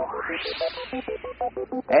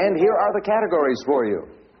And here are the categories for you.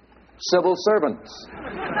 Civil servants,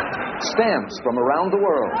 stamps from around the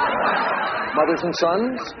world, mothers and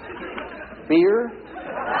sons, beer,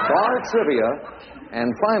 bar trivia,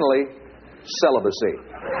 and finally, celibacy.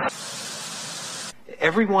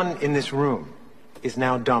 Everyone in this room is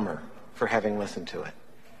now dumber for having listened to it.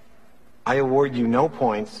 I award you no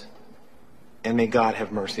points, and may God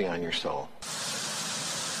have mercy on your soul.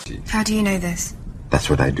 How do you know this? That's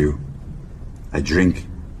what I do. I drink,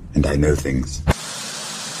 and I know things.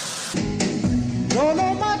 Don't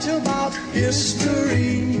know much about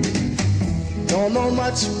history. Don't know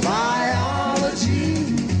much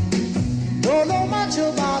biology. Don't know much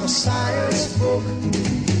about a science book.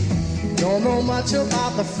 Don't know much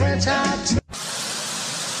about the French I took.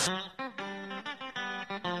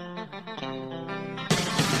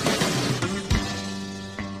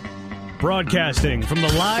 Broadcasting from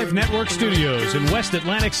the Live Network Studios in West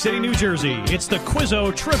Atlantic City, New Jersey, it's the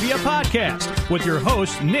Quizzo Trivia Podcast with your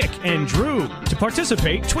hosts, Nick and Drew. To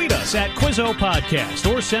participate, tweet us at Quizzo Podcast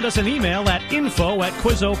or send us an email at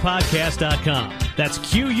info@QuizzoPodcast.com. That's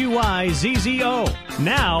Quizzo.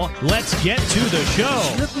 Now, let's get to the show.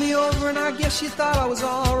 She looked me over and I guess she thought I was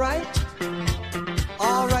all right.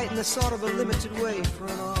 All right in a sort of a limited way for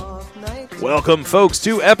an off night. Welcome, folks,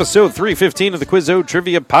 to episode 315 of the Quizzo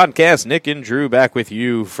Trivia Podcast. Nick and Drew back with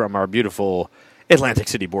you from our beautiful Atlantic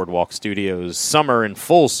City Boardwalk Studios. Summer in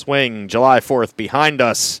full swing, July 4th behind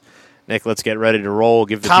us. Nick, let's get ready to roll.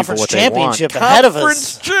 Give the people what they want. Conference championship ahead of us.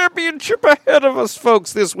 Conference championship ahead of us,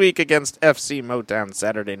 folks, this week against FC Motown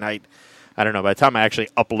Saturday night. I don't know. By the time I actually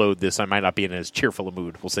upload this, I might not be in as cheerful a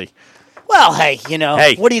mood. We'll see. Well, hey,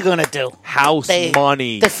 what are you going to do? House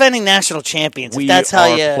money. Defending national champions. We that's how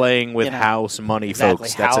are playing with house money, exactly,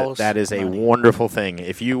 folks. That is a wonderful thing.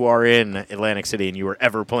 If you are in Atlantic City and you are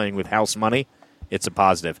ever playing with house money, it's a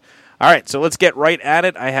positive. All right, so let's get right at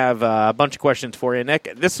it. I have a bunch of questions for you,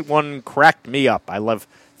 Nick. This one cracked me up. I love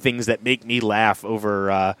things that make me laugh over,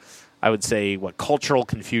 I would say, cultural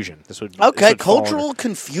confusion. Cultural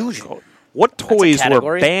confusion. What toys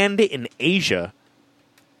were banned in Asia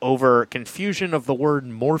over confusion of the word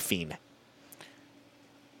morphine?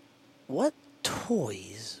 What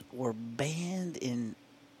toys were banned in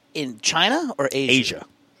China or Asia? Asia.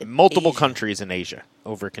 Multiple countries in Asia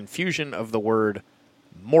over confusion of the word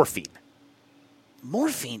morphine.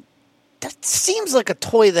 Morphine? That seems like a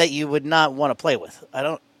toy that you would not want to play with.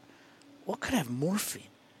 What could have morphine?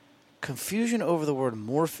 Confusion over the word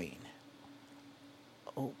morphine.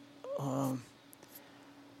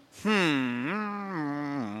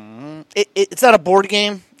 It's not a board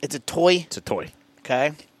game. It's a toy. It's a toy.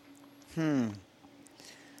 Okay.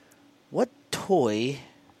 What toy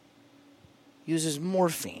uses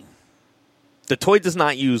morphine? The toy does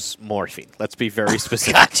not use morphine. Let's be very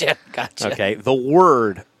specific. Gotcha. Okay. The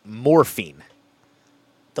word morphine.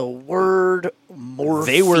 The word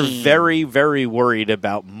morphine. They were very, very worried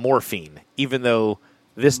about morphine, even though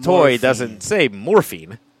this toy doesn't say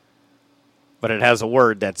morphine, but it has a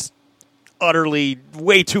word that's utterly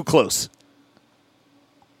way too close.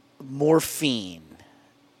 Morphine.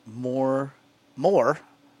 More.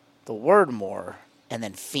 The word more, and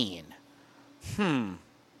then fiend.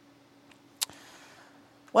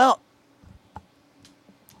 Well,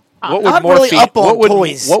 I'm not really up on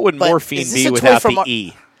toys. What would morphine be without the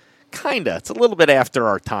E? Kinda. It's a little bit after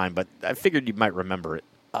our time, but I figured you might remember it.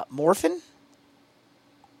 Morphin?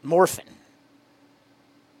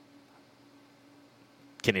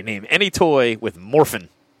 Can you name any toy with morphin?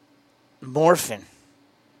 Morphin.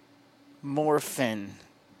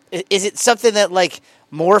 Is it something that,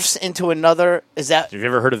 morphs into another? Is that? Have you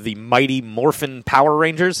ever heard of the Mighty Morphin Power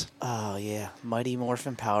Rangers? Oh, yeah. Mighty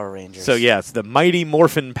Morphin Power Rangers. So, yes, the Mighty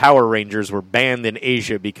Morphin Power Rangers were banned in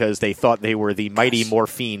Asia because they thought they were the Mighty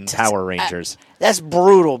Morphine Power Rangers. That's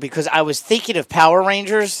brutal because I was thinking of Power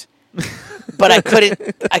Rangers, but I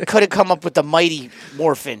couldn't come up with the Mighty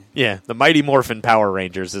Morphin. Yeah, the Mighty Morphin Power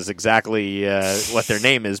Rangers is exactly what their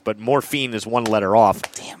name is, but morphine is one letter off.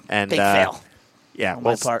 Damn, big fail. Yeah, on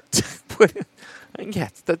my part. Yeah,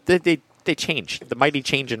 they changed. The mighty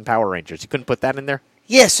change in Power Rangers. You couldn't put that in there?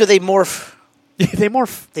 Yeah, so they morph. They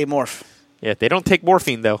morph. Yeah, they don't take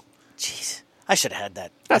morphine, though. Jeez. I should have had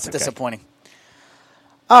that. That's okay. Disappointing.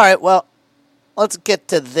 All right, well, let's get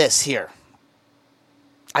to this here.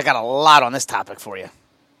 I got a lot on this topic for you.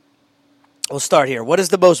 We'll start here. What is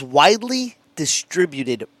the most widely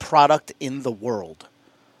distributed product in the world?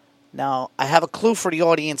 Now, I have a clue for the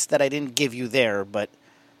audience that I didn't give you there, but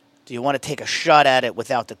do you want to take a shot at it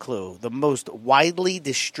without the clue? The most widely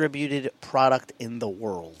distributed product in the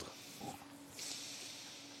world.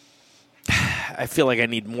 I feel like I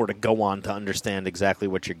need more to go on to understand exactly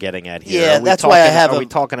what you're getting at here. Yeah, that's why I have Are we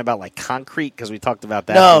talking about like concrete? Because we talked about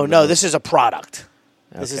that. No, this is a product.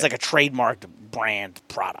 Okay. This is like a trademarked brand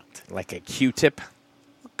product. Like a Q-tip?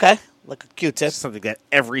 Okay, like a Q-tip. Something that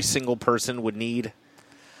every single person would need.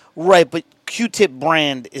 Right, but Q-tip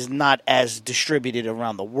brand is not as distributed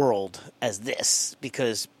around the world as this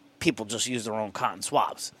because people just use their own cotton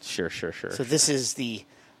swabs. Sure. So this is the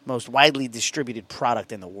most widely distributed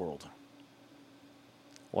product in the world.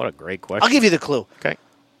 What a great question. I'll give you the clue. Okay.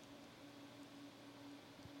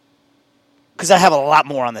 Because I have a lot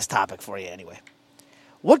more on this topic for you anyway.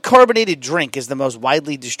 What carbonated drink is the most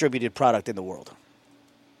widely distributed product in the world?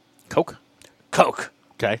 Coke.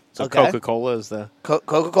 Okay. So Okay. Coca-Cola is the...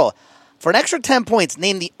 Coca-Cola. For an extra 10 points,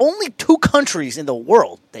 name the only 2 countries in the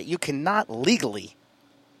world that you cannot legally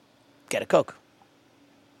get a Coke.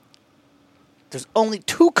 There's only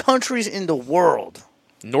 2 countries in the world.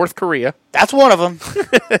 North Korea. That's one of them.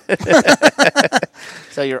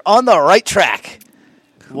 So you're on the right track.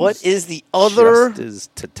 What is the other just as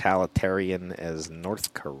totalitarian as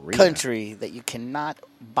North Korea? Country that you cannot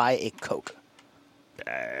buy a Coke?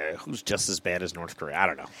 Who's just as bad as North Korea? I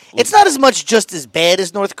don't know. It's not as much just as bad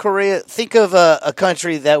as North Korea. Think of a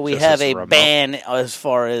country that we Just have as a remote. ban as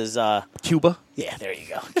far as... Cuba? Yeah, there you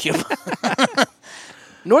go. Cuba.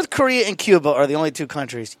 North Korea and Cuba are the only 2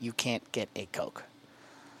 countries you can't get a Coke.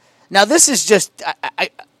 Now, this is just...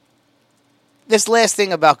 this last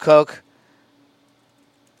thing about Coke,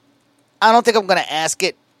 I don't think I'm going to ask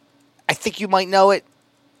it. I think you might know it.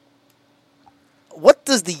 What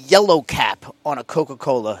does the yellow cap on a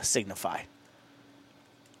Coca-Cola signify?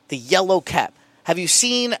 The yellow cap. Have you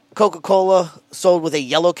seen Coca-Cola sold with a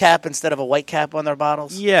yellow cap instead of a white cap on their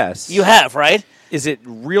bottles? Yes. You have, right? Is it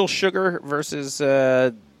real sugar versus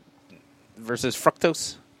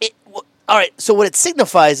fructose? All right, so what it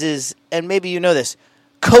signifies is, and maybe you know this,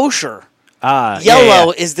 kosher. Yellow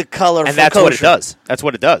yeah. is the color and for that's kosher. what it does. That's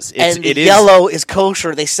what it does. And yellow is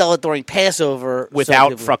kosher. They sell it during Passover.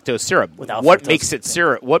 Without fructose syrup. Without what fructose. makes it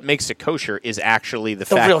syrup? What makes it kosher is actually the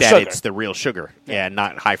real fact that sugar. it's the real sugar. Yeah,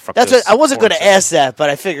 not high fructose. That's what, I wasn't corn going to syrup. ask that, but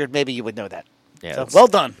I figured maybe you would know that. Yeah, So, well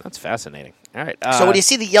done. That's fascinating. All right. So when you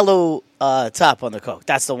see the yellow top on the Coke,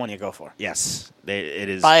 that's the one you go for. Yes, it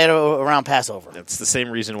is. Buy it around Passover. That's the same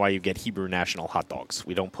reason why you get Hebrew National hot dogs.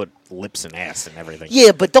 We don't put lips and ass and everything.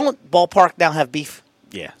 Yeah, but don't Ballpark now have beef?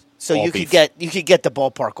 Yeah. So all you beef. could get the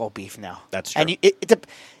Ballpark all beef now. That's true. And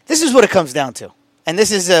this is what it comes down to. And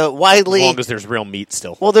this is widely... As long as there's real meat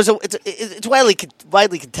still. Well, it's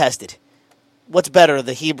widely contested. What's better,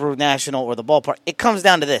 the Hebrew National or the Ballpark? It comes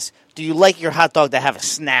down to this. Do you like your hot dog to have a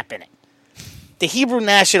snap in it? The Hebrew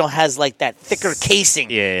National has like that thicker casing,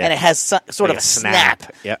 Yeah. and it has sort Like of a a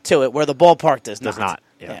snap Yep. to it, where the Ballpark does not. Does not.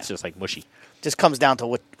 Yeah, it's just like mushy. Just comes down to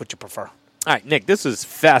what you prefer. All right, Nick, this is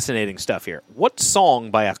fascinating stuff here. What song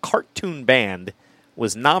by a cartoon band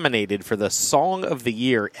was nominated for the Song of the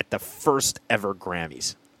Year at the first ever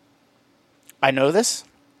Grammys? I know this.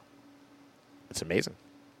 It's amazing.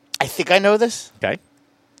 I think I know this. Okay.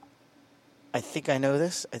 I think I know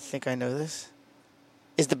this.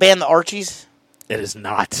 Is the band the Archies? It is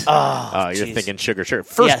not. Oh, you're jeez. thinking Sugar Sugar.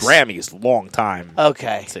 First Yes. Grammys, long time.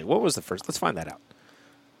 Okay. Let's see, what was the first? Let's find that out.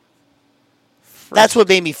 That's what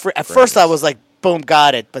made me... At first I was like, boom,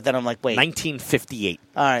 got it. But then I'm like, wait. 1958.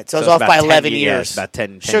 All right, so I was it's off about by 10 11 years. years. About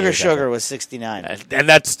 10 Sugar years Sugar after. was 69. And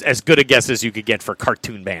that's as good a guess as you could get for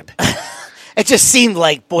cartoon band. It just seemed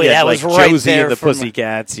like, boy, Yeah, that like was right Josie there and the for me.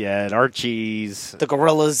 Pussycats. Yeah, and Archie's. The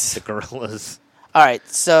Gorillas. The Gorillas. All right,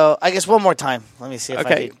 so I guess one more time. Let me see if I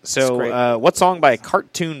Okay, can so scrape. what song by a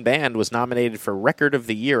cartoon band was nominated for Record of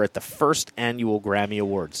the Year at the first annual Grammy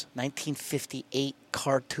Awards? 1958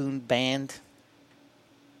 cartoon band.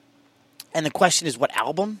 And the question is, what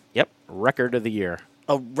album? Yep, Record of the Year.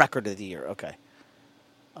 Oh, Record of the Year. Okay.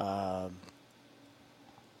 I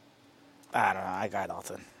don't know. I got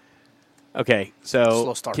nothing. Okay, Slow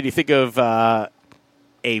so start. can you think of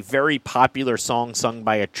a very popular song sung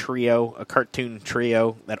by a trio, a cartoon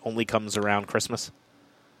trio that only comes around Christmas?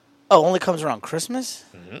 Oh, only comes around Christmas?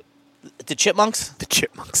 Mm-hmm. The Chipmunks? The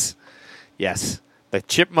Chipmunks. Yes. The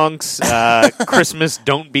Chipmunks' Christmas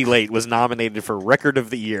Don't Be Late was nominated for Record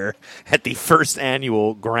of the Year at the first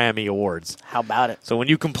annual Grammy Awards. How about it? So when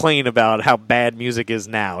you complain about how bad music is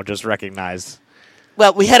now, just recognize...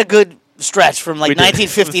 Well, we had a good stretch from like We did.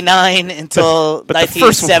 1959 until but the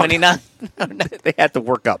first one- 1979. They had to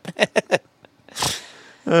work up.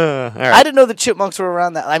 All right. I didn't know the Chipmunks were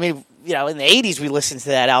around that. I mean, you know, in the 80s we listened to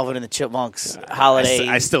that Alvin and the Chipmunks holiday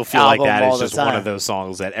I still feel like album that all is the just one time. of those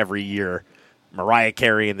songs that every year Mariah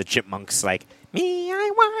Carey and the Chipmunks like, me, I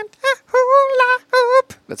want a hula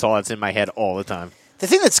hoop. That's all that's in my head all the time. The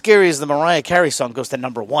thing that's scary is the Mariah Carey song goes to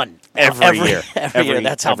number 1 Every year. Every year.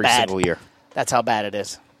 That's how every bad. single year. That's how bad it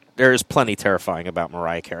is. There is plenty terrifying about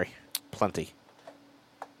Mariah Carey. Plenty.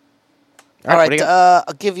 All what do right, you got?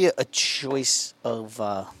 I'll give you a choice of.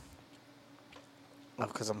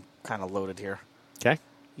 Because I'm kind of loaded here. Okay.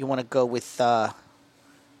 You want to go with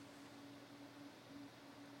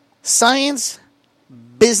science,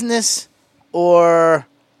 business, or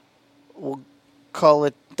we'll call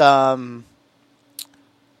it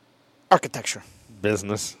architecture.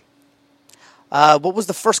 Business. What was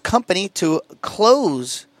the first company to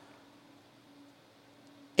close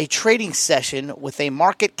a trading session with a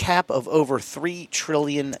market cap of over $3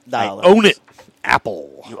 trillion? I own it.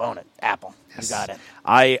 Apple. You own it. Apple. You got it.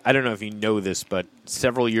 I don't know if you know this, but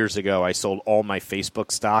several years ago I sold all my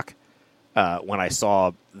Facebook stock when I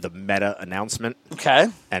saw the Meta announcement. Okay.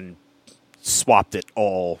 And swapped it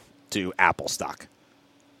all to Apple stock.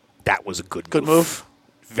 That was a good move.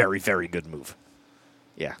 Very, very good move.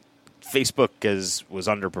 Yeah. Facebook was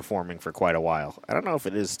underperforming for quite a while. I don't know if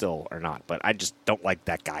it is still or not, but I just don't like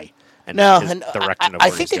that guy. And his direction of I where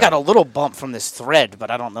think he's they got a going. little bump from this thread, but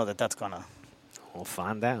I don't know that that's going to... We'll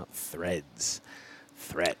find out. Threads.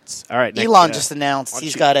 All right, Nick, Elon just announced why don't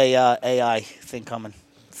he's you- got a AI thing coming.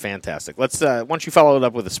 Fantastic. Let's. Why don't you follow it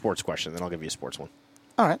up with a sports question, then I'll give you a sports one.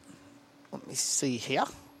 All right. Let me see here.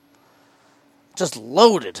 Just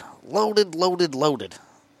loaded. All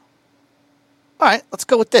right, let's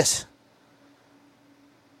go with this.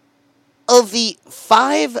 Of the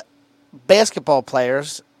 5 basketball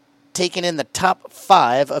players taken in the top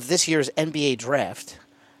 5 of this year's NBA draft,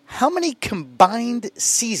 how many combined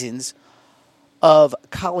seasons of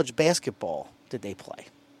college basketball did they play?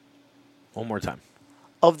 One more time.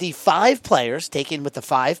 Of the 5 players taken with the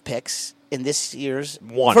 5 picks in this year's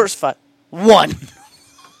One. first 5, 1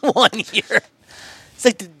 year. It's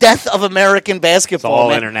like the death of American It's basketball. all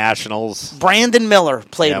man. internationals. Brandon Miller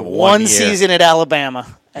played Yeah, one year. season at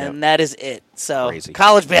Alabama, and that is it. So Crazy.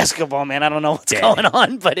 college basketball, man, I don't know what's Dead. going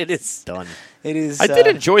on, but it is Done. It is. I did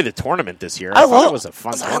enjoy the tournament this year. I thought it was a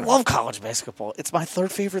fun I tournament. love college basketball. It's my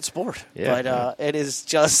 3rd favorite sport. Yeah, but it is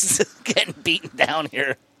just getting beaten down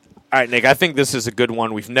here. All right, Nick, I think this is a good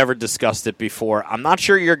one. We've never discussed it before. I'm not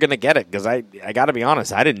sure you're going to get it because I got to be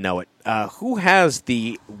honest, I didn't know it. Who has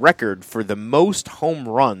the record for the most home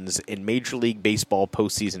runs in Major League Baseball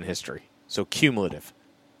postseason history? So cumulative.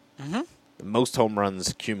 Mm-hmm. The most home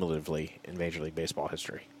runs cumulatively in Major League Baseball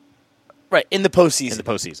history. Right, in the postseason. In the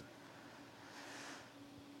postseason.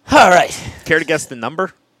 All right. Care to guess the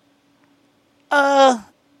number?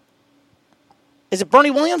 Is it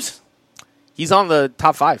Bernie Williams? He's on the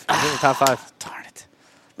top 5. He's in the top 5. Darn it.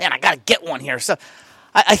 Man, I got to get one here. So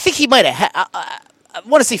I think he might have I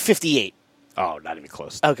want to say 58. Oh, not even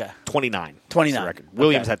close. Okay. 29. 29. That's the record.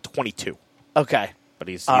 Williams Okay. had 22. Okay. But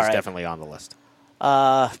he's All right. definitely on the list.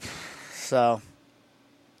 So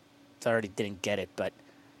I already didn't get it, but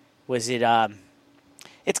was it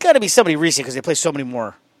it's got to be somebody recent because they play so many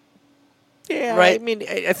more. Yeah, Right? I mean,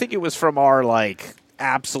 I think it was from our,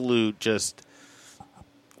 absolute just...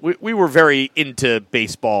 We were very into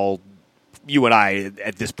baseball, you and I,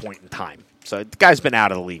 at this point in time. So the guy's been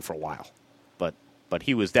out of the league for a while. But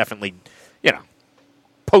he was definitely,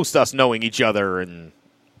 post us knowing each other and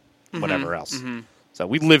whatever else. Mm-hmm. So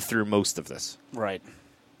we lived through most of this. Right.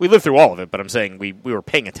 We lived through all of it, but I'm saying we were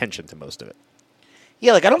paying attention to most of it.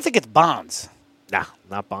 Yeah, I don't think it's Bonds. Nah,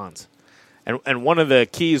 not Bonds. And one of the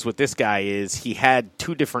keys with this guy is he had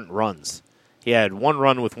 2 different runs. He had one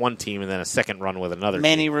run with one team and then a second run with another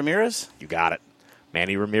Manny team. Ramirez? You got it.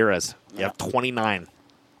 Manny Ramirez. Yep, 29.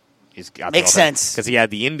 Makes sense. Because he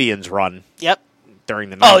had the Indians run Yep.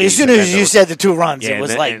 during the 90s. Oh, as soon and as then you there said the 2 runs, Yeah, it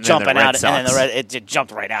was and then the jumping Red out, and then Sox. it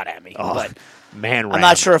jumped right out at me. Oh, but man, I'm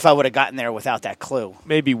not sure if I would have gotten there without that clue.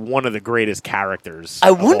 Maybe one of the greatest characters. I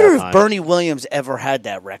of wonder all if time. Bernie Williams ever had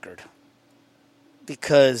that record.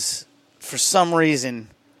 Because for some reason,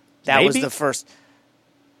 that was Maybe. the first.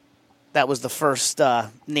 That was the first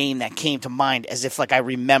name that came to mind, as if I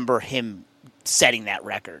remember him setting that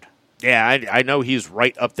record. Yeah, I know he's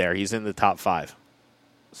right up there. He's in the top 5.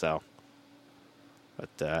 So, but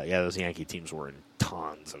those Yankee teams were in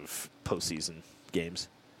tons of postseason games.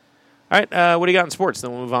 All right, what do you got in sports?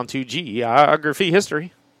 Then we'll move on to geography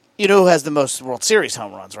history. You know who has the most World Series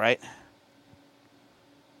home runs, right?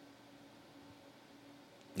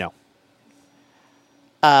 No.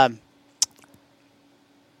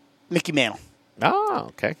 Mickey Mantle, Oh,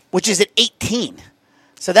 okay. which is at 18.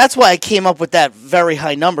 So that's why I came up with that very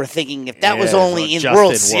high number, thinking if that was only in just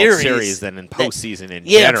World in Series, then in postseason in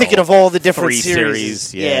yeah, general. I'm thinking of all the different 3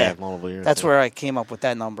 series. Yeah, multiple years. That's where I came up with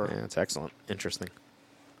that number. Yeah, that's excellent. Interesting.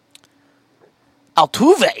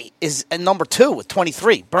 Altuve is at number 2 with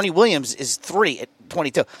 23. Bernie Williams is 3 at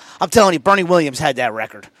 22. I'm telling you, Bernie Williams had that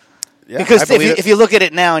record. Yeah, because I believe if you look at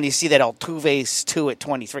it now and you see that Altuve's 2 at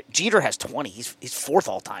 23, Jeter has 20. He's 4th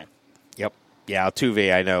all time. Yep. Yeah,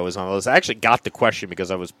 Altuve, I know, is on the list. I actually got the question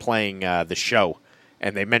because I was playing the show,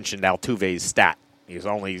 and they mentioned Altuve's stat. He's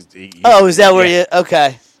only. Is that where you?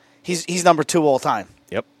 Okay, he's number 2 all time.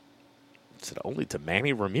 Yep. It's only to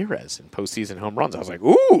Manny Ramirez in postseason home runs. I was like,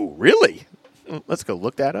 ooh, really? Let's go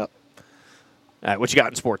look that up. All right, what you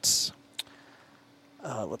got in sports?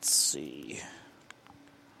 Let's see.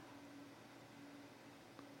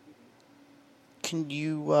 Can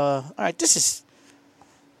you? All right, this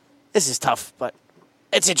is tough, but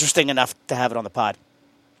it's interesting enough to have it on the pod.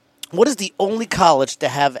 What is the only college to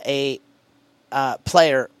have a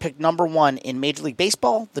player picked number 1 in Major League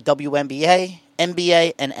Baseball, the WNBA,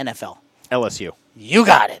 NBA, and NFL? LSU. You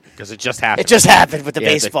got it. Because it just happened. It just happened with the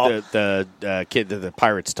baseball. The kid that the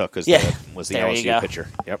Pirates took was there the LSU pitcher.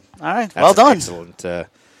 Yep. All right. That's well done. Excellent. And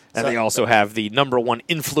they also have the number 1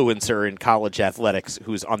 influencer in college athletics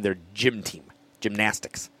who's on their gym team,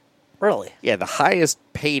 gymnastics. Really? Yeah, the highest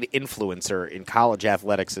paid influencer in college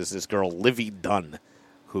athletics is this girl, Livy Dunn,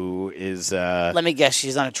 who is... Let me guess,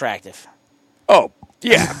 she's unattractive. Oh,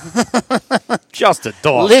 yeah. Just a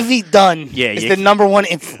dog. Livy Dunn is the number 1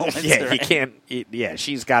 influencer. Yeah, you can't...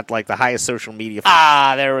 she's got, like, the highest social media...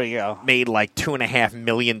 there we go. Made, like, $2.5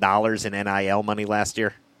 million in NIL money last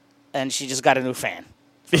year. And she just got a new fan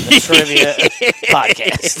for the trivia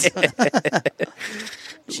podcast.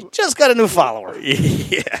 She just got a new follower.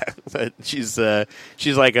 Yeah, but she's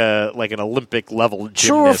like an Olympic level gymnast.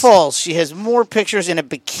 True or false? She has more pictures in a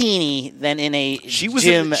bikini than in a gym. She was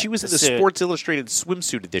in the suit. Sports Illustrated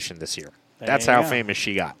swimsuit edition this year. There That's you how go. famous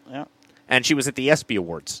she got. Yeah. And she was at the ESPY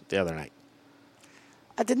Awards the other night.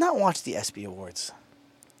 I did not watch the ESPY Awards.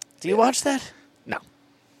 Do you watch that? No.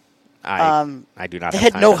 I do not. They have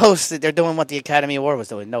had time no to- host. They're doing what the Academy Award was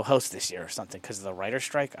doing. No host this year or something because of the writer's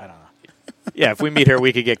strike. I don't know. Yeah, if we meet her,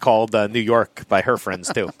 we could get called New York by her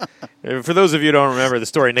friends, too. For those of you who don't remember the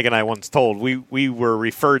story Nick and I once told, we were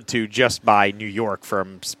referred to just by New York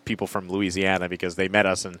from people from Louisiana because they met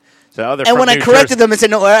us and said, oh, they're And from when New I corrected Jersey. them and said,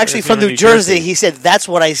 no, we're actually from New Jersey, he said, that's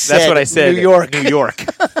what I said. That's what I said. New York. New York.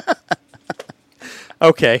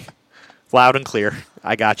 Okay. Loud and clear.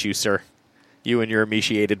 I got you, sir. You and your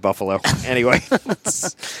emaciated buffalo. Anyway.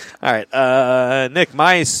 All right. Nick,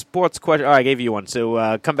 my sports question. Oh, I gave you one.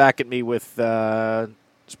 So come back at me with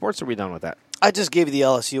sports. Or are we done with that? I just gave you the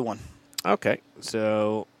LSU one. Okay.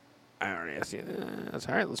 So I already asked you. That's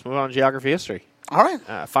all right. Let's move on to geography history. All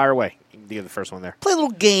right. Fire away. You can do the first one there. Play a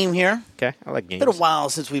little game here. Okay. I like games. Been a while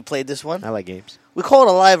since we played this one. I like games. We call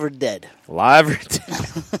it Alive or Dead. Alive or Dead.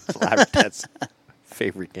 Alive or Dead's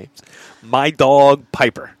favorite games. My dog,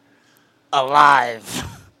 Piper. Alive.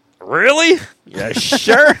 Really? Yeah,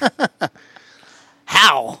 sure.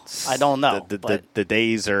 How? I don't know. The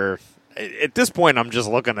days are... At this point, I'm just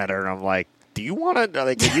looking at her, and I'm like, do you want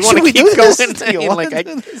to keep going?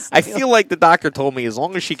 I feel like the doctor told me as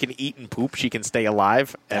long as she can eat and poop, she can stay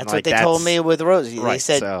alive. And That's what they told me with Rosie. Right,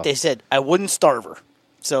 they said I wouldn't starve her.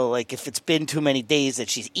 So, like, if it's been too many days that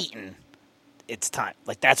she's eaten, it's time.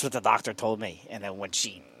 Like, that's what the doctor told me. And then when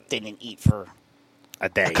she didn't eat for a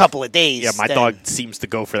day, a couple of days, yeah, my dog seems to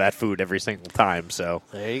go for that food every single time. So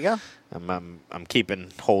there you go. I'm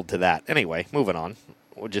keeping hold to that. Anyway, moving on.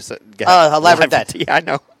 We'll just Alive or Dead. Yeah, I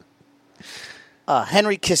know.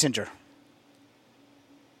 Henry Kissinger.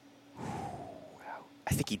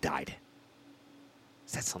 I think he died.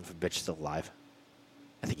 Is that son of a bitch still alive?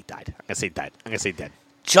 I think he died. I'm gonna say died. I'm gonna say dead.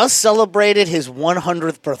 Just celebrated his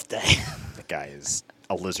 100th birthday. That guy is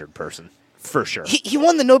a lizard person. For sure. He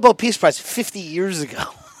won the Nobel Peace Prize 50 years ago.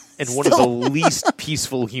 And one of the least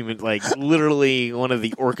peaceful human, like literally one of the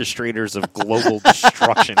orchestrators of global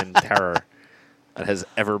destruction and terror that has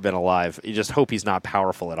ever been alive. You just hope he's not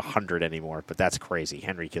powerful at 100 anymore, but that's crazy.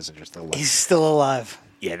 Henry Kissinger's still alive. He's still alive.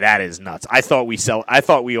 Yeah, that is nuts. I thought we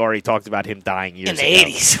already talked about him dying years ago. In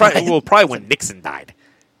the 80s, right? Well, probably when Nixon died.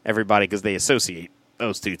 Everybody, because they associate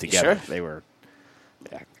those two together. Sure. They were...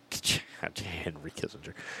 Yeah. Henry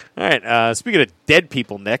Kissinger. All right. Speaking of dead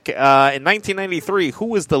people, Nick, in 1993, who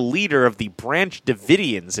was the leader of the Branch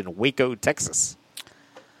Davidians in Waco, Texas?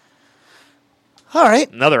 All right.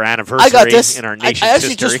 Another anniversary I got this. in our nation's I actually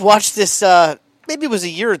history. just watched this, maybe it was a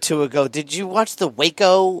year or two ago. Did you watch the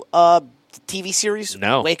Waco TV series?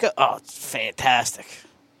 No. Waco? Oh, it's fantastic.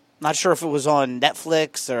 Not sure if it was on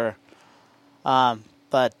Netflix or,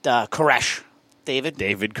 but Koresh. David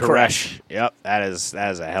Koresh. Yep, that is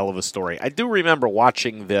a hell of a story. I do remember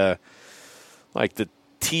watching the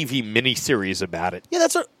TV miniseries about it. Yeah,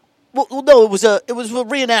 that's a. Well, no, it was a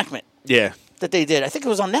reenactment. Yeah, that they did. I think it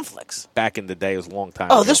was on Netflix. Back in the day, it was a long time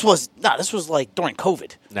ago. Oh, this was like during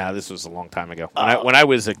COVID. No, this was a long time ago. When I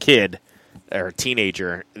was a kid or a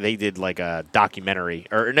teenager, they did like a documentary,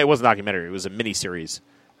 or no, it wasn't a documentary. It was a miniseries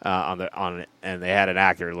on it, and they had an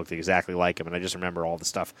actor who looked exactly like him. And I just remember all the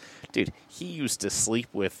stuff. Dude, he used to sleep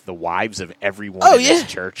with the wives of everyone in his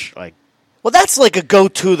church. Like, well, that's like a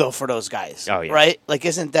go-to though for those guys. Oh yeah, right? Like,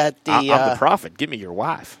 isn't that the? I'm the prophet. Give me your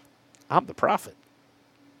wife. I'm the prophet.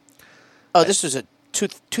 Oh, this was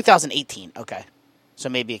 2018. Okay, so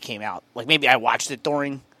maybe it came out. Like maybe I watched it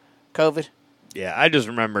during COVID. Yeah, I just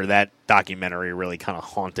remember that documentary really kind of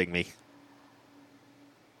haunting me.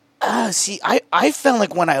 See, I felt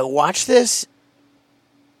like when I watched this,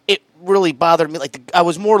 it really bothered me. Like I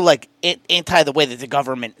was more like anti the way that the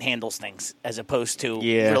government handles things, as opposed to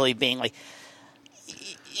really being like.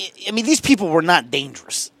 I mean, these people were not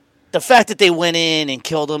dangerous. The fact that they went in and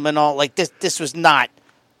killed them and all, like this was not.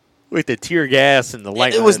 With the tear gas and the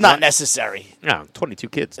light. It was not necessary. No, 22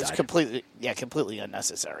 kids died. It's completely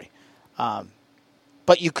unnecessary.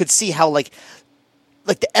 But you could see how, like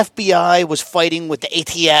the FBI was fighting with the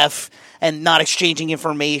ATF and not exchanging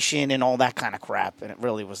information and all that kind of crap. And it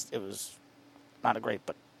was not a great,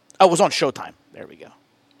 but it was on Showtime. There we go.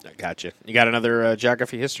 I gotcha. You got another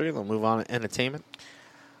geography history? We'll move on to entertainment.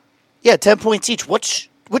 Yeah, 10 points each. Which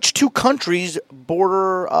two countries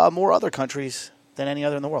border more other countries than any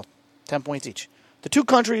other in the world? 10 points each. The two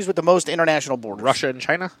countries with the most international borders. Russia and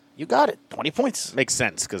China? You got it. 20 points. Makes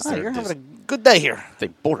sense because you're having a good day here. They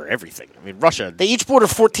border everything. I mean, Russia. They each border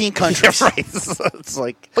 14 countries. Yeah, right. It's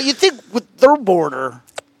like. But you'd think with their border,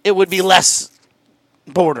 it would be less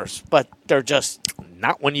borders, but they're just.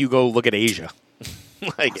 Not when you go look at Asia.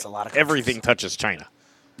 Like, that's a lot of everything touches China.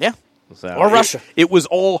 Yeah. So or Russia. It was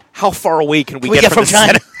all how far away can we get from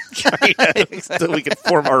China? Exactly. So we can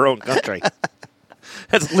form our own country.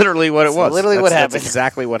 That's literally what it was. That's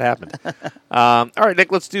exactly what happened. All right,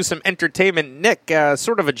 Nick, let's do some entertainment. Nick,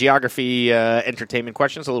 sort of a geography entertainment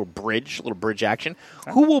question. It's a little bridge action.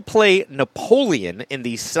 Okay. Who will play Napoleon in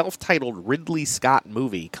the self-titled Ridley Scott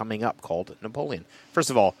movie coming up called Napoleon? First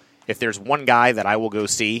of all, if there's one guy that I will go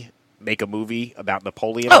see make a movie about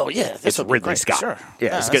Napoleon, it's Ridley Scott. Sure.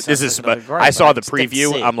 Yeah, it's good. This is. But I saw the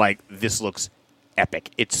preview. I'm like, this looks epic.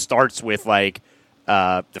 It starts with like.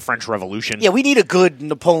 The French Revolution. Yeah, we need a good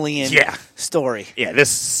Napoleon story. Yeah, and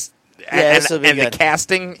the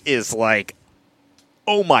casting is like,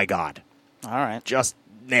 oh my God. All right. Just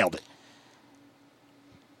nailed it.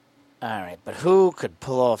 All right, but who could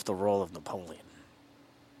pull off the role of Napoleon?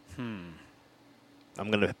 I'm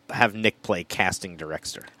going to have Nick play casting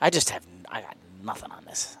director. I got nothing on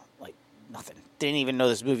this. Like, nothing. Didn't even know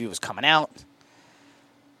this movie was coming out.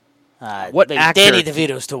 What actor? Danny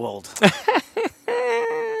DeVito's too old.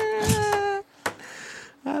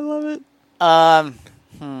 I love it.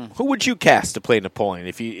 Who would you cast to play Napoleon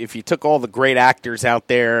if you took all the great actors out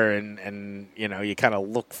there and you kind of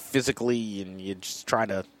look physically and you just try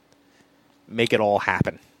to make it all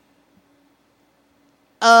happen?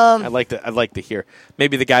 I'd like to hear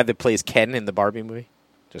maybe the guy that plays Ken in the Barbie movie.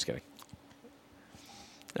 Just kidding.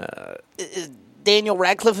 Is Daniel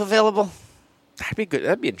Radcliffe available? That'd be good.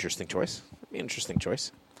 That'd be an interesting choice.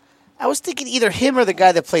 I was thinking either him or the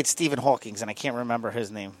guy that played Stephen Hawking, and I can't remember his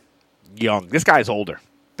name. Young. This guy's older.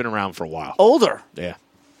 Been around for a while. Older? Yeah.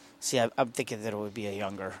 See, I'm thinking that it would be a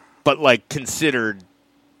younger. But, like, considered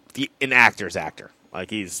an actor's actor. Like,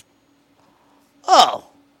 he's... Oh.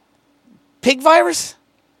 Pig Virus?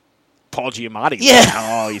 Paul Giamatti. Yeah.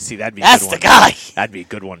 Oh, you see, that'd be That's a good one. That's the guy. That'd be a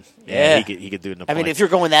good one. Yeah. He could do Napoleon. I mean, if you're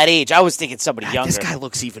going that age, I was thinking somebody younger. This guy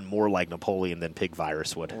looks even more like Napoleon than Pig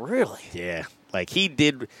Virus would. Really? Yeah. Like, he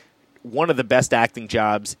did one of the best acting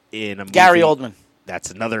jobs in a movie. Gary Oldman.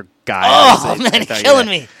 That's another guy. Oh, man, he's killing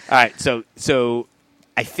me. All right, so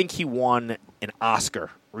I think he won an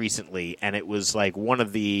Oscar recently, and it was like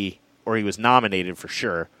he was nominated for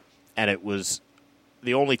sure, and it was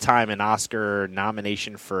the only time an Oscar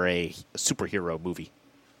nomination for a superhero movie.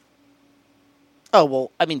 Oh,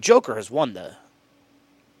 well, I mean, Joker has won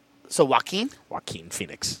So Joaquin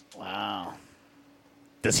Phoenix. Wow.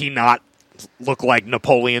 Does he not look like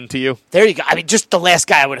Napoleon to you? There you go. I mean, just the last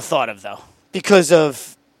guy I would have thought of, though. Because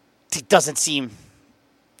of, he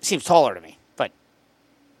seems taller to me. But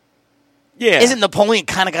yeah, isn't Napoleon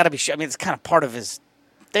kind of got to be? I mean, it's kind of part of his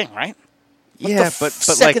thing, right?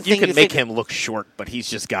 But like you can make him look short, but he's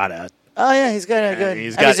just got a Oh yeah, he's got a good.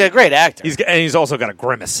 He's a great actor. He's also got a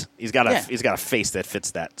grimace. He's got Yeah. a face that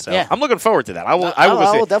fits that. So Yeah. I'm looking forward to that. I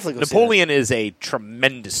will definitely go see Napoleon is a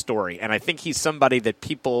tremendous story, and I think he's somebody that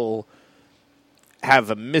people have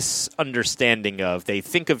a misunderstanding of. They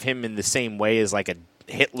think of him in the same way as like a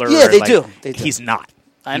Hitler. Yeah, or they like, do. They do. He's not.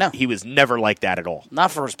 I know. He was never like that at all.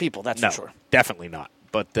 Not for his people, that's No, for sure. definitely not.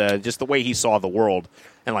 But just the way he saw the world,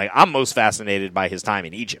 and like I'm most fascinated by his time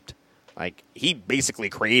in Egypt. Like he basically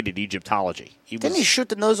created Egyptology. Didn't he shoot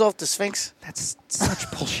the nose off the Sphinx? That's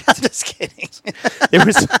such bullshit. I'm just kidding.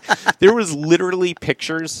 there was literally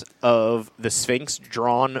pictures of the Sphinx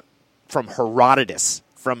drawn from Herodotus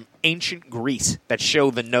from ancient Greece that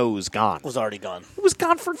show the nose gone. Was already gone. It was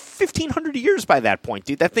gone for 1,500 years by that point,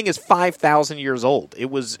 dude. That thing is 5,000 years old.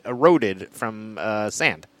 It was eroded from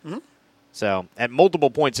sand. Mm-hmm. So, at multiple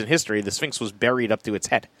points in history, the Sphinx was buried up to its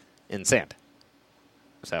head in sand.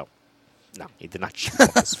 So, no, he did not shoot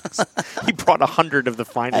off the Sphinx. He brought 100 of the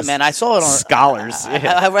finest I saw it on scholars.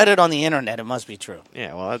 I read it on the internet. It must be true.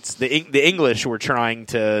 Yeah, well, it's the English were trying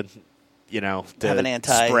to, to have an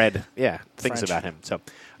spread, things French. about him. So,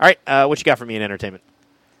 all right, what you got for me in entertainment?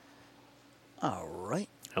 All right.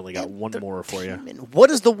 I only got one more for you. What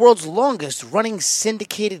is the world's longest running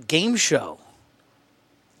syndicated game show?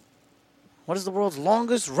 What is the world's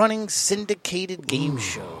longest running syndicated game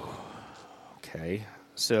show? Okay,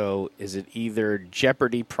 so is it either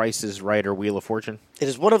Jeopardy, Price is Right, or Wheel of Fortune? It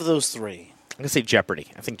is one of those three. I'm going to say Jeopardy.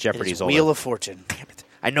 I think Jeopardy's Wheel of Fortune. Damn it.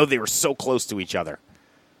 I know they were so close to each other.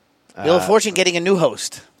 Wheel of Fortune getting a new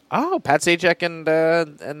host. Oh, Pat Sajak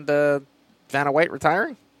and Vanna White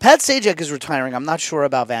retiring? Pat Sajak is retiring. I'm not sure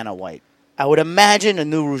about Vanna White. I would imagine a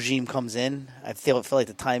new regime comes in. I feel like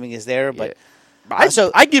the timing is there, but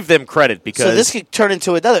I give them credit because so this could turn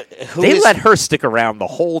into another. They let her stick around the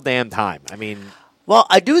whole damn time. I mean, well,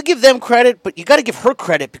 I do give them credit, but you got to give her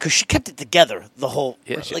credit because she kept it together the whole.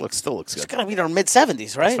 yeah, she still looks good. She's got to be in her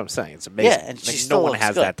mid-70s, right? That's what I'm saying. It's amazing. Yeah, and Like, she no still one looks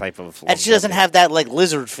has good. that type of. And she doesn't have that like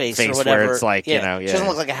lizard face or Face whatever. where it's like, she doesn't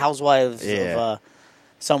look like a housewife of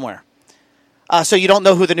somewhere. So you don't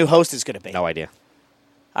know who the new host is going to be? No idea.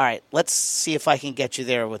 All right, let's see if I can get you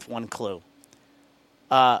there with one clue.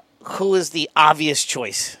 Who is the obvious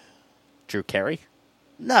choice? Drew Carey?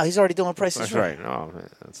 No, he's already doing Price is That's right. No,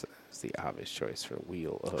 that's the obvious choice for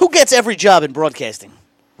Wheel of... Who gets every job in broadcasting?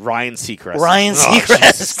 Ryan Seacrest. Ryan Jesus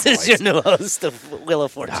Seacrest is Christ. your new host of Wheel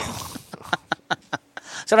of Fortune.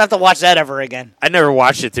 So I don't have to watch that ever again. I never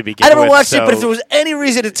watched it to begin I never with, watched it, so- but if there was any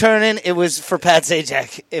reason to turn in, it was for Pat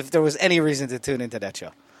Sajak. If there was any reason to tune into that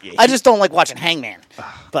show. Yeah, I just don't like watching Hangman.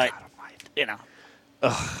 But,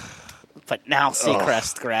 But now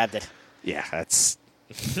Seacrest grabbed it. Yeah, that's...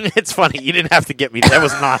 It's funny. You didn't have to get me. That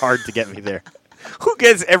was not hard to get me there. Who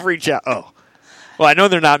gets every job? Oh. Well, I know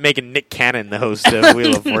they're not making Nick Cannon the host of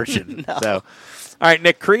Wheel of Fortune. No. So, all right,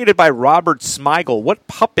 Nick, created by Robert Smigel, what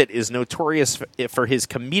puppet is notorious for his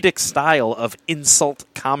comedic style of insult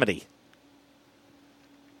comedy?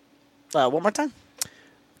 One more time.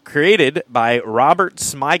 Created by Robert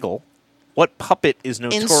Smigel, what puppet is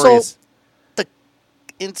notorious?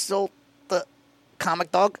 Insult the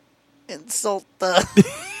comic dog. Insult the...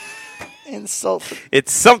 Insult the...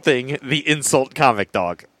 It's something, the insult comic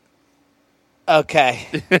dog. Okay.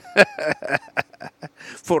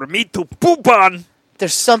 For me to poop on.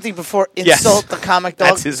 There's something before Yes. insult the comic dog.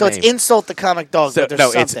 That's his so name. it's insult the comic dog, So, but there's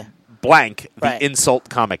no, something. it's blank, the Right. insult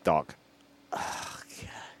comic dog. I'm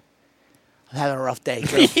having a rough day,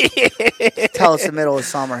 Drew. Tell us the middle of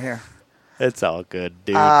summer here. It's all good,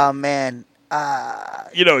 dude. Oh, man.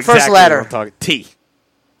 You know exactly first letter. what I'm talking. T.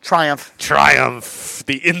 Triumph. Triumph.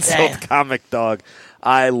 The insult Damn. comic dog.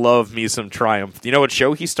 I love me some Triumph. Do you know what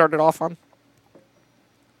show he started off on?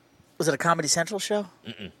 Was it a Comedy Central show?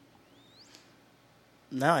 Mm-mm.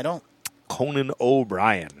 No, I don't. Conan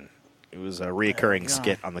O'Brien. It was a reoccurring God.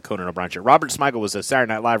 skit on the Conan O'Brien show. Robert Smigel was a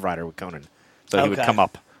Saturday Night Live writer with Conan. So he would Okay. come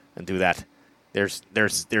up and do that. There's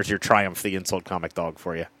your Triumph, the insult comic dog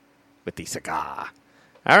for you. With the cigar.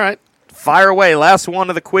 All right. Fire away. Last one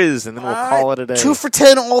of the quiz, and then we'll call it a day. 2 for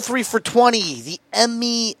 10, all 3 for 20. The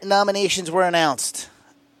Emmy nominations were announced.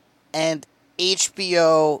 And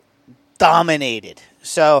HBO dominated.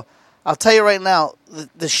 So, I'll tell you right now,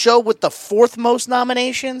 the show with the fourth most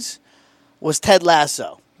nominations was Ted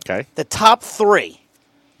Lasso. Okay. The top 3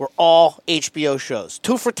 were all HBO shows.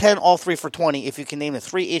 2 for 10, all 3 for 20. If you can name the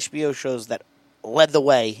 3 HBO shows that led the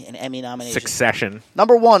way in Emmy nominations. Succession.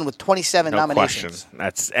 Number 1 with 27 No nominations.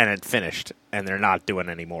 question. And it finished, and they're not doing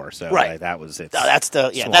any more. So Right. that was it. Oh, that's their.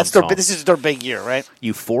 This is their big year, right?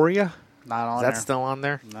 Euphoria. Not on Is there. that still on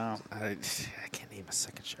there? No. I can't name a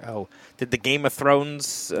second show. Oh, did the Game of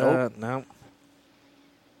Thrones? Nope. No.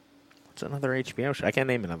 What's another HBO show? I can't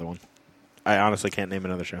name another one. I honestly can't name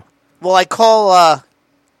another show. Well, I call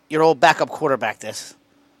your old backup quarterback this.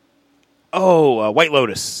 Oh, White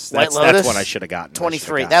Lotus. That's what I should have gotten.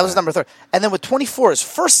 23. That was number 3. And then with 24, his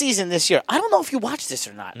first season this year. I don't know if you watched this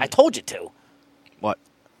or not. I told you to. What?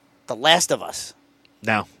 The Last of Us.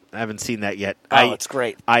 No, I haven't seen that yet. It's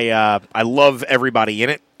great. I love everybody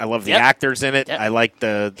in it. I love the actors in it. Yep. I like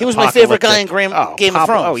the He was my favorite guy in Game of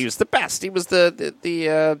Thrones. Oh, he was the best. He was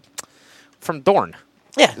the from Dorne.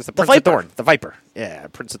 Yeah, the Prince of Dorne, the Viper. Yeah,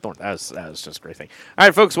 Prince of Dorne. That was just a great thing. All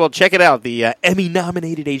right, folks. Well, check it out. The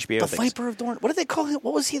Emmy-nominated HBO. The things. Viper of Dorne. What did they call him?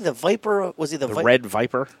 What was he? The Viper? Was he the Red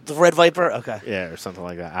Viper? The Red Viper. Okay. Yeah, or something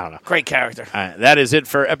like that. I don't know. Great character. All right, that is it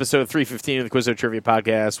for episode 315 of the Quizzo Trivia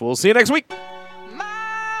Podcast. We'll see you next week.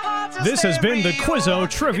 This has been the Quizzo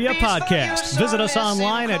Trivia Podcast. Visit us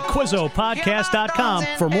online at QuizzoPodcast.com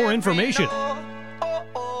for more information.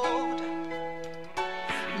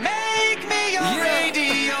 Make me your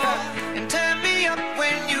radio and turn me up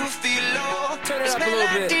when you feel low. Turn it This up a little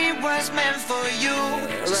bit. melody was meant for you.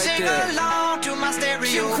 So right sing there. along to my stereo.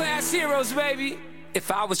 Gym class heroes, baby. If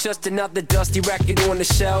I was just another dusty record on the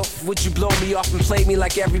shelf, would you blow me off and play me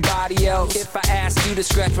like everybody else? If I asked you to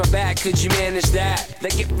scratch my back, could you manage that?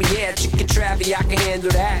 Like if we had chicken travi, I can handle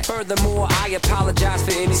that. Furthermore, I apologize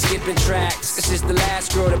for any skipping tracks. It's just the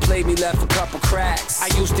last girl that played me left a couple cracks. I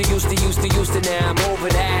used to, now I'm over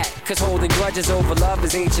that. Cause holding grudges over love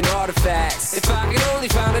is ancient artifacts. If I could only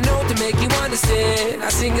find a note to make you understand, I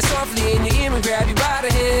sing it softly in your ear and grab you by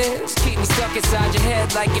the hands. Keep me stuck inside your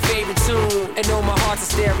head like your favorite tune. And know my heart's a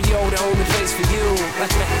stereo, the only place for you.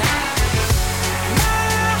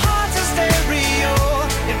 My heart's a stereo.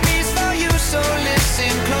 It beats for you, so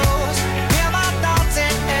listen close. Hear my thoughts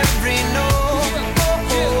in every note.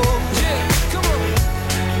 Come on.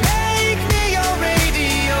 Make me your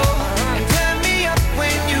radio and turn me up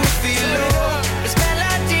when you feel low. This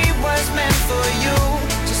melody was meant for you,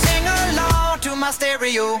 so sing along to my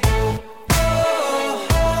stereo.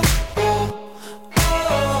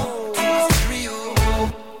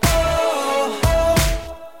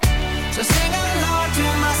 So sing along to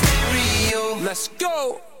my stereo. Let's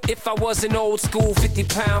go. If I was an old school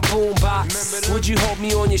 50-pound boombox, would you hold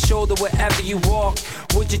me on your shoulder wherever you walk?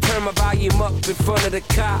 Would you turn my volume up in front of the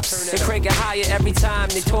cops and crank it higher every time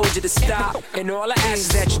they told you to stop? And all I ask is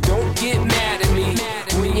that you don't get mad at me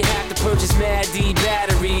when you have to purchase Mad D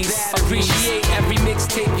batteries. Appreciate every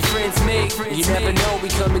mixtape your friends make. You never know, we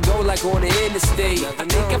come and go like on the interstate. I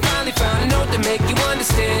think I finally found a note to make you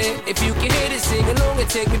understand. If you can hit it, sing along and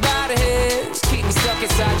take me by the hands. Keep me stuck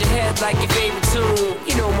inside your head like your favorite tune.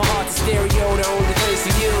 You know my heart's a stereo, the only place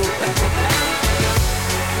for you.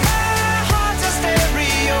 My heart's a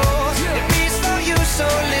stereo. It beats for you, so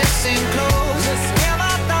listen close. Hear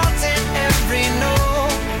my thoughts in every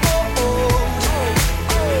note.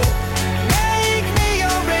 Make me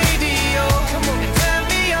your radio and turn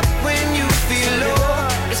me up when you feel low.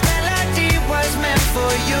 This melody was meant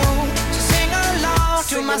for you, so sing along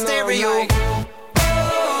to my stereo.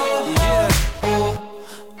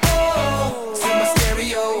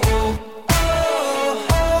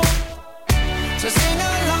 So sing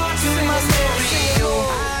along to my stereo.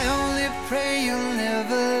 I only pray you'll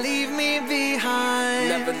never leave me behind.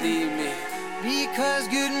 Never leave me. Because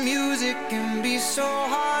good music can be so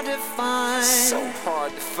hard to find. So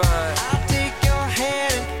hard to find. I'll take your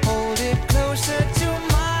hand and hold it closer to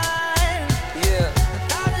mine. Yeah.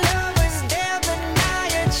 Our love was there, but now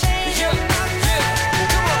you're changing my mind.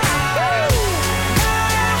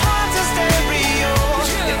 My heart's a stereo.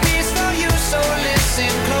 It beats for you, so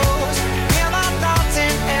listen close. Hear my thoughts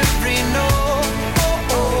in every note.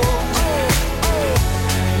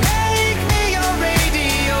 Make me your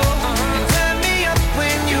radio and turn me up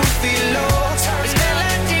when you feel low. This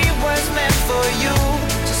melody was meant for you,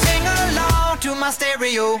 so sing along to my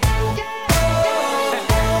stereo.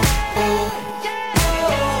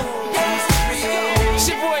 It's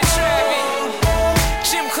your boy Travi.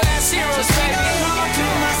 Gym class heroes, Sing baby. along to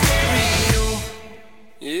my stereo.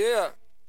 Yeah.